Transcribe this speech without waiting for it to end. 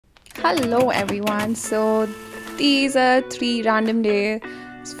Hello everyone. So these are 3 random days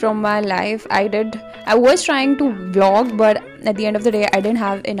from my life. I was trying to vlog, but at the end of the day I didn't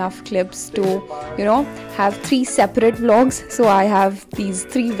have enough clips to, have 3 separate vlogs. So I have these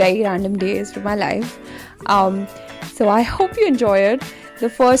 3 very random days from my life. So I hope you enjoy it. The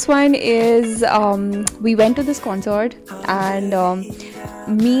first one is we went to this concert, and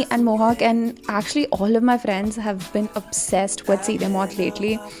me and Mohak and actually all of my friends have been obsessed with Seedhe Maut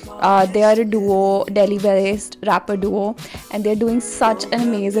lately. They are a duo, Delhi-based rapper duo, and they're doing such an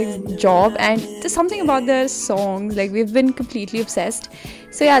amazing job, and there's something about their songs, like we've been completely obsessed.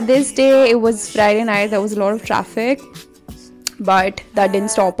 So yeah, this day, it was Friday night, there was a lot of traffic, but that didn't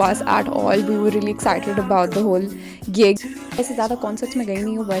stop us at all. We were really excited about the whole gig. ऐसे ज़्यादा concerts में गई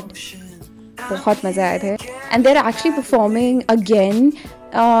नहीं हूँ, but बहुत मज़े आए थे. And they're actually performing again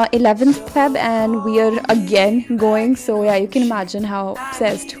 11th Feb, and we are again going. So yeah, you can imagine how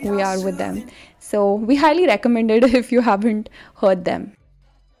obsessed we are with them. So we highly recommend it if you haven't heard them.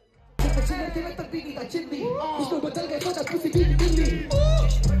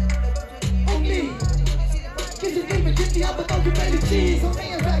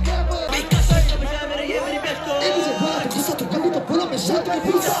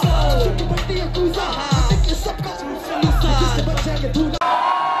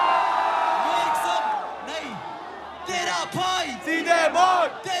 Seedhe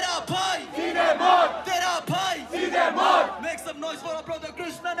Maut, तेरा भाई, Seedhe Maut, तेरा भाई, Seedhe Maut. Make some noise for our brother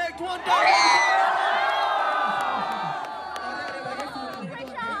Krishna next one time.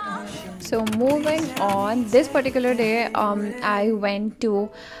 So moving on, this particular day, I went to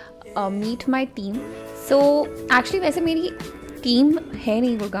meet my team. So actually वैसे मेरी team है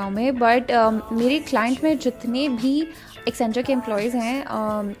नहीं गुड़गांव में, but मेरे क्लाइंट में जितने भी Accenture के एम्प्लॉयज़ हैं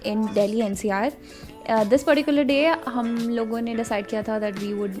in Delhi NCR, this particular day हम लोगों ने डिसाइड किया था that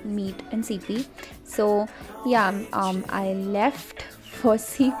we would meet in CP. So yeah, I left for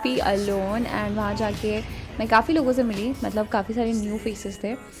CP alone, and वहाँ जाके मैं काफ़ी लोगों से मिली, मतलब काफ़ी सारे न्यू फेसेस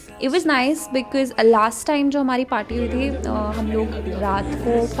थे. It was nice because last time जो हमारी पार्टी हुई थी, हम लोग रात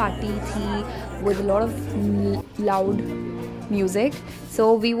को पार्टी थी with a lot of loud music,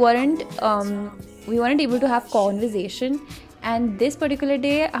 so we weren't able to have conversation. And this particular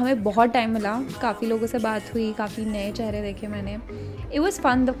day हमें बहुत टाइम मिला, काफ़ी लोगों से बात हुई, काफ़ी नए चेहरे देखे मैंने. It was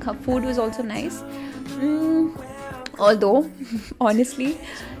fun. The food was also nice. Although honestly,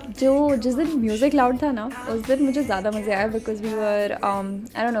 जिस दिन म्यूज़िक लाउड था ना, उस दिन मुझे ज़्यादा मज़े आया because we were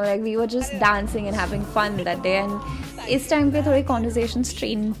I don't know, like we were just dancing and having fun that day. And इस टाइम पे थोड़ी conversation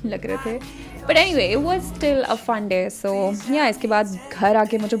strain लग रहे थे. But anyway, it was still a fun day. So yeah, इसके बाद घर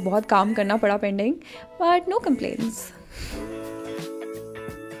आके मुझे बहुत काम करना पड़ा pending, but no complaints.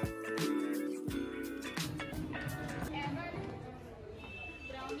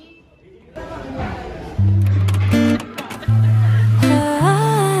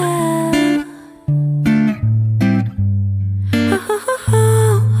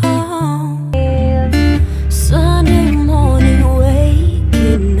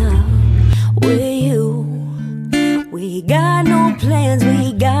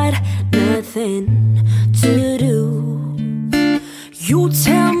 To do. You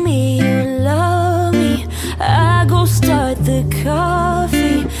tell me you love me, I go start the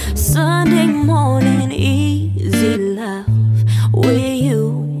coffee. Sunday morning, easy love with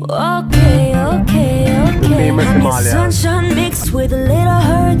you. Okay. I'm your sunshine mixed with a little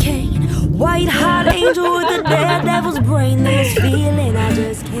hurricane, white hot angel with a daredevil's brain. This feeling I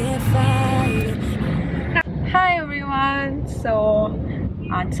just can't fight it. Hi everyone. So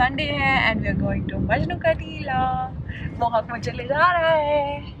आज Sunday है and we are going to Majnu का टीला. मोहक मुझे ले जा रहा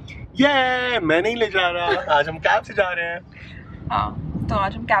है. मैं नहीं ले जा रहा. आज हम कैब से जा रहे हैं. हाँ, तो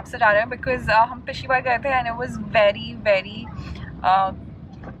आज हम कैब से जा रहे हैं because हम पिछली बार गए थे and it was very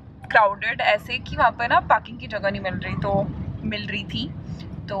crowded, ऐसे कि वहाँ पर ना पार्किंग की जगह नहीं मिल रही थी.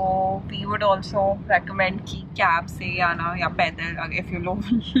 तो we would also recommend कि कैब से आना या पैदल if you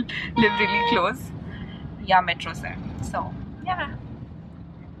live really close, या मेट्रो से. So yeah.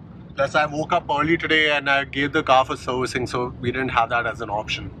 Plus, I woke up early today and I gave the car for servicing, so we didn't have that as an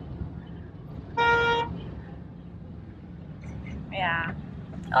option. Yeah.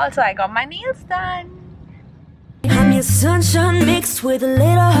 Also, I got my nails done. I'm your sunshine mixed with a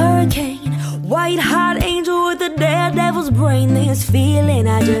little hurricane, white hot angel with a daredevil's brain. This feeling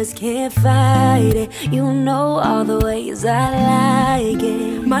I just can't fight it. You know all the ways I like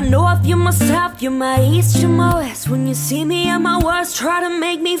it. My north, you're my south, you're my east, you're my west. When you see me at my worst, try to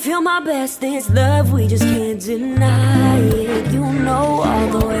make me feel my best. This love, we just can't deny it. You know all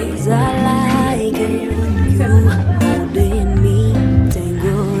the ways I like it. You holding me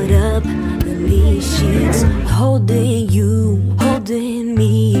tangled up holding you, holding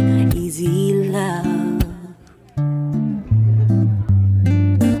me, easy love.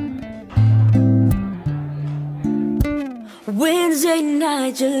 Wednesday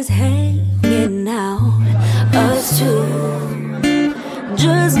night just hanging out, us two.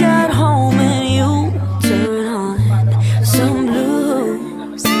 Just got home and you turn on some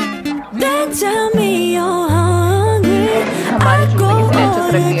blues. Then tell me you're hungry, I go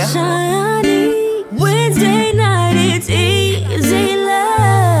order Chinese. Wednesday night it's easy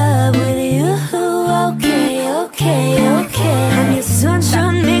love with you. Okay, okay, okay. I'm your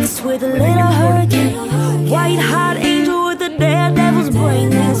sunshine mixed with a little hurricane, white hot angel with a daredevil's brain.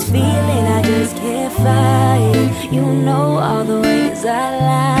 This feeling I just can't fight it. You know all the ways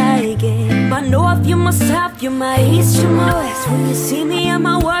I like it. My north, you're my south, you're my east, you're my west. When you see me at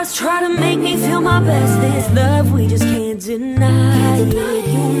my worst, try to make me feel my best. This love, we just can't deny it.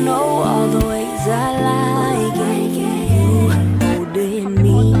 You know all the ways I like it. You holding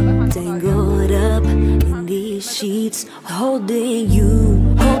me, tangled up in these sheets. Holding you,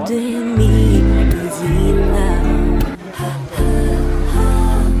 holding me, easy love.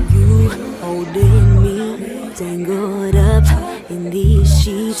 You holding me, tangled up in these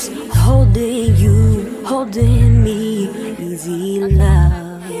sheets. Holding you, holding me, easy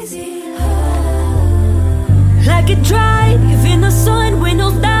love. Like a drive in the sun,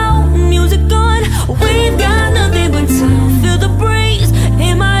 windows down, music on. We've got nothing but time. Feel the breeze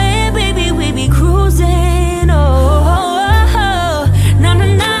in my head, baby, we be cruising. Oh, na na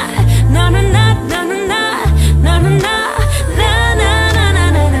na, na na na, na na na, na na na.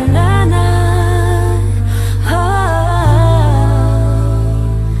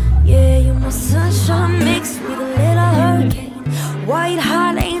 White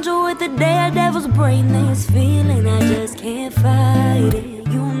hot angel with the daredevil's brain. This feeling I just can't fight it.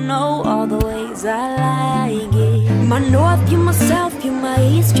 You know all the ways I like it. My north, you're my south, you're my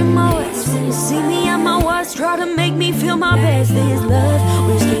east, you're my west. When you see me at my worst, try to make me feel my best. This love,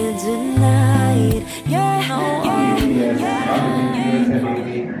 we just can't deny it. Yeah,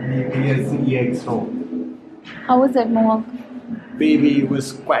 How was it, Mohak? Baby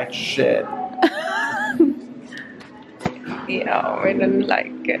was quite shit. Yeah, I didn't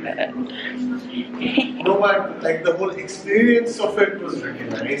like it. No, but like the whole experience of it was really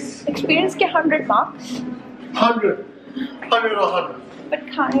nice. Experience ke 100 marks, 100. 100 or 100. but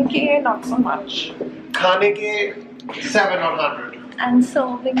khane ke not so much. Khane ke 7 or 100. And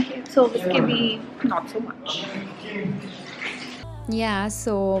serving ke bhi not so much. Yeah,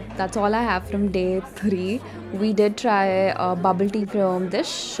 so that's all I have from day 3. We did try bubble tea from this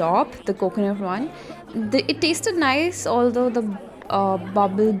shop, the coconut one. It tasted nice, although the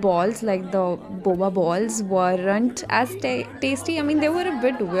bubble balls, like the boba balls, weren't as tasty. I mean, they were a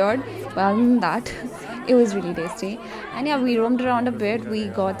bit weird, but other than that, it was really tasty. And yeah, we roamed around a bit. We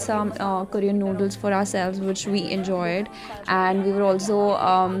got some Korean noodles for ourselves, which we enjoyed, and we were also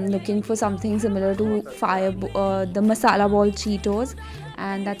looking for something similar to the masala ball Cheetos,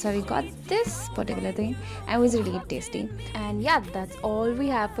 and that's how we got this particular thing, and it was really tasty. And yeah, that's all we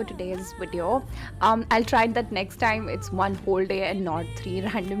have for today's video. I'll try that next time. It's one whole day and not 3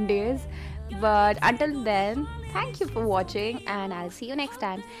 random days. But until then, thank you for watching, and I'll see you next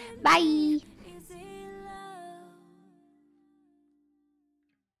time. Bye.